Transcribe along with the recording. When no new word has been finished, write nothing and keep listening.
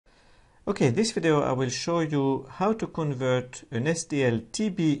Okay, this video I will show you how to convert an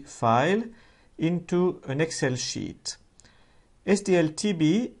SDLTB file into an Excel sheet.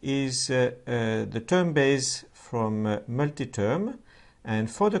 SDLTB is the term base from MultiTerm, and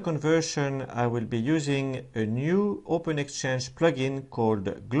for the conversion I will be using a new OpenExchange plugin called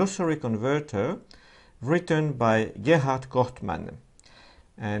GlossaryConverter, written by Gerhard Kordmann.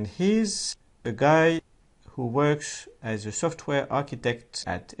 And he's a guy who works as a software architect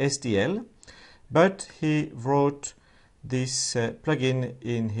at SDL, but he wrote this plugin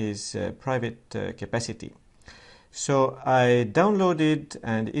in his private capacity. So I downloaded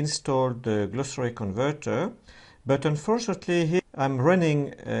and installed the Glossary Converter, but unfortunately here I'm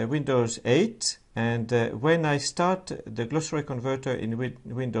running Windows 8, and when I start the Glossary Converter in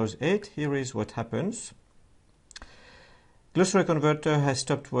Windows 8, here is what happens. Glossary Converter has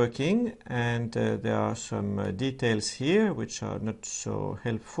stopped working, and there are some details here which are not so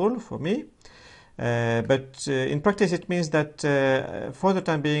helpful for me. But in practice it means that for the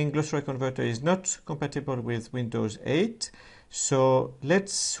time being Glossary Converter is not compatible with Windows 8. So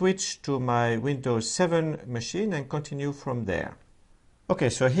let's switch to my Windows 7 machine and continue from there. Okay,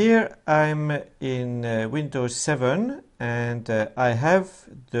 so here I'm in Windows 7, and I have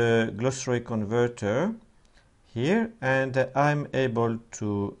the Glossary Converter here, and I'm able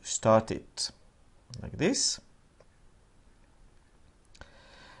to start it like this.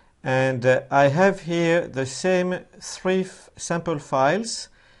 And I have here the same three sample files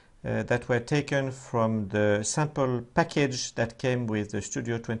that were taken from the sample package that came with the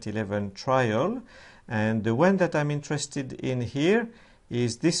Studio 2011 trial. And the one that I'm interested in here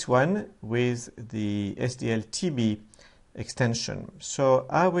is this one with the SDLTB extension. So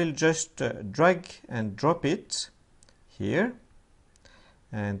I will just drag and drop it here,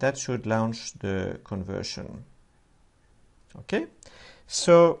 and that should launch the conversion. Okay,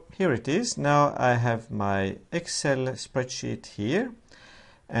 so here it is. Now I have my Excel spreadsheet here,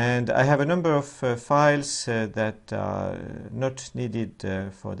 and I have a number of files that are not needed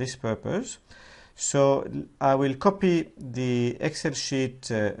for this purpose. So I will copy the Excel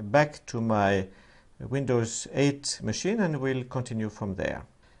sheet back to my Windows 8 machine, and we'll continue from there.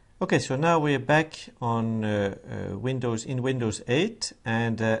 Okay, so now we're back on Windows 8,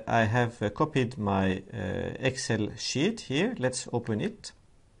 and I have copied my Excel sheet here. Let's open it.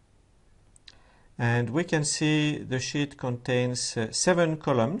 And we can see the sheet contains 7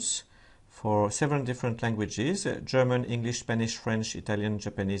 columns for 7 different languages: German, English, Spanish, French, Italian,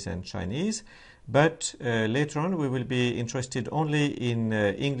 Japanese, and Chinese. But later on we will be interested only in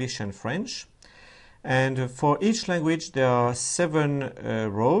English and French. And for each language there are 7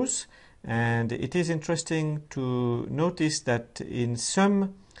 rows, and it is interesting to notice that in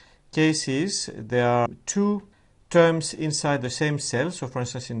some cases there are 2 terms inside the same cell. So for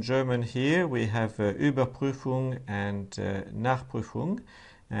instance in German here we have Überprüfung and Nachprüfung,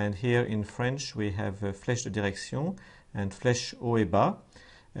 and here in French we have Flèche de direction and Flèche haut et bas.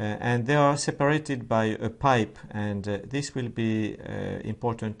 And they are separated by a pipe, and this will be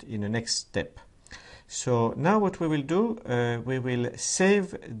important in the next step. So now what we will do, we will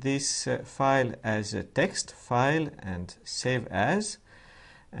save this file as a text file and save as,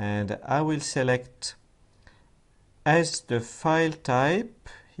 and I will select as the file type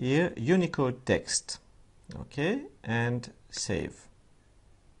here Unicode text. Okay, and save.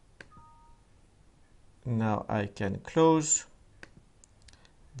 Now I can close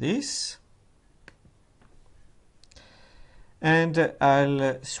this, and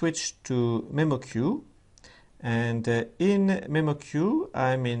I'll switch to memoQ, and in memoQ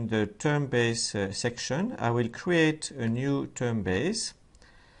I'm in the termbase section. I will create a new termbase,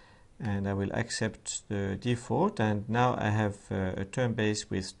 and I will accept the default, and now I have a termbase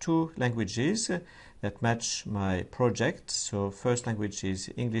with 2 languages that match my project. So first language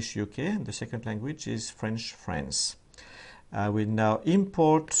is English UK, and the second language is French France. I will now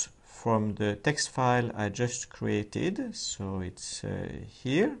import from the text file I just created, so it's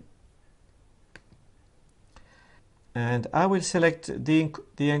here, and I will select the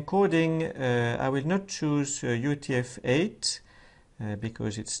encoding. I will not choose UTF-8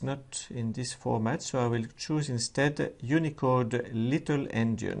 because it's not in this format, so I will choose instead Unicode Little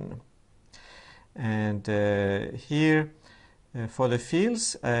Endian. And here for the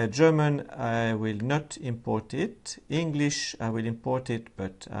fields, German I will not import it. English I will import it,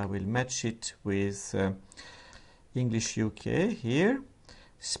 but I will match it with English UK here.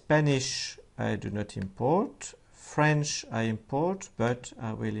 Spanish I do not import. French I import, but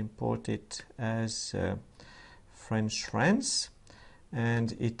I will import it as French France.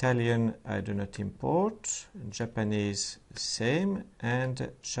 and Italian I do not import, Japanese same,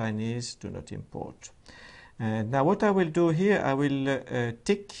 and Chinese do not import. And now what I will do here, I will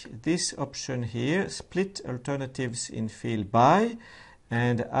tick this option here, split alternatives in field by,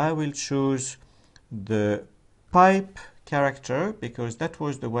 and I will choose the pipe character because that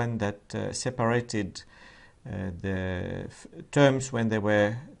was the one that separated the terms when there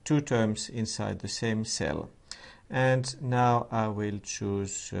were two terms inside the same cell. And now I will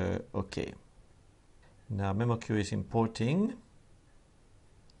choose OK. Now memoQ is importing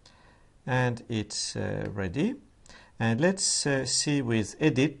and it's ready. And let's see with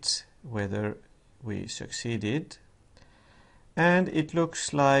edit whether we succeeded. And it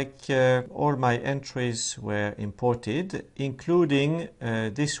looks like all my entries were imported, including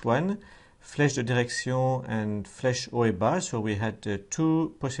this one, flèche de direction and flèche haut et bas. So we had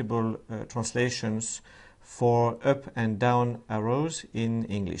two possible translations for up and down arrows in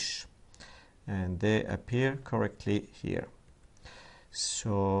English. And they appear correctly here.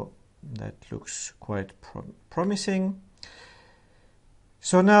 So that looks quite promising.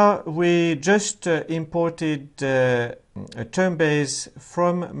 So now we just imported a term base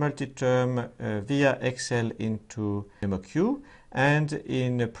from MultiTerm via Excel into memoQ, and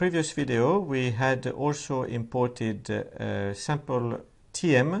in a previous video we had also imported a sample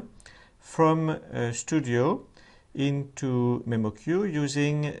TM from Studio into memoQ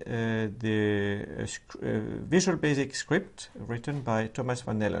using the Visual Basic script written by Thomas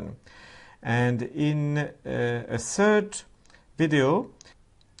van Nellen. And in a third video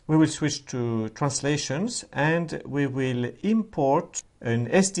we will switch to translations and we will import an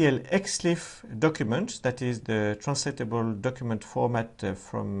SDLXLIFF document, that is the translatable document format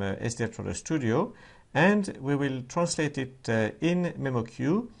from SDL Trados Studio, and we will translate it in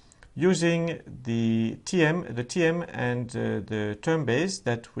memoQ using the TM and the term base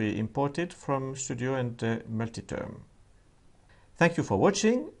that we imported from Studio and MultiTerm. Thank you for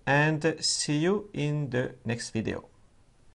watching and see you in the next video.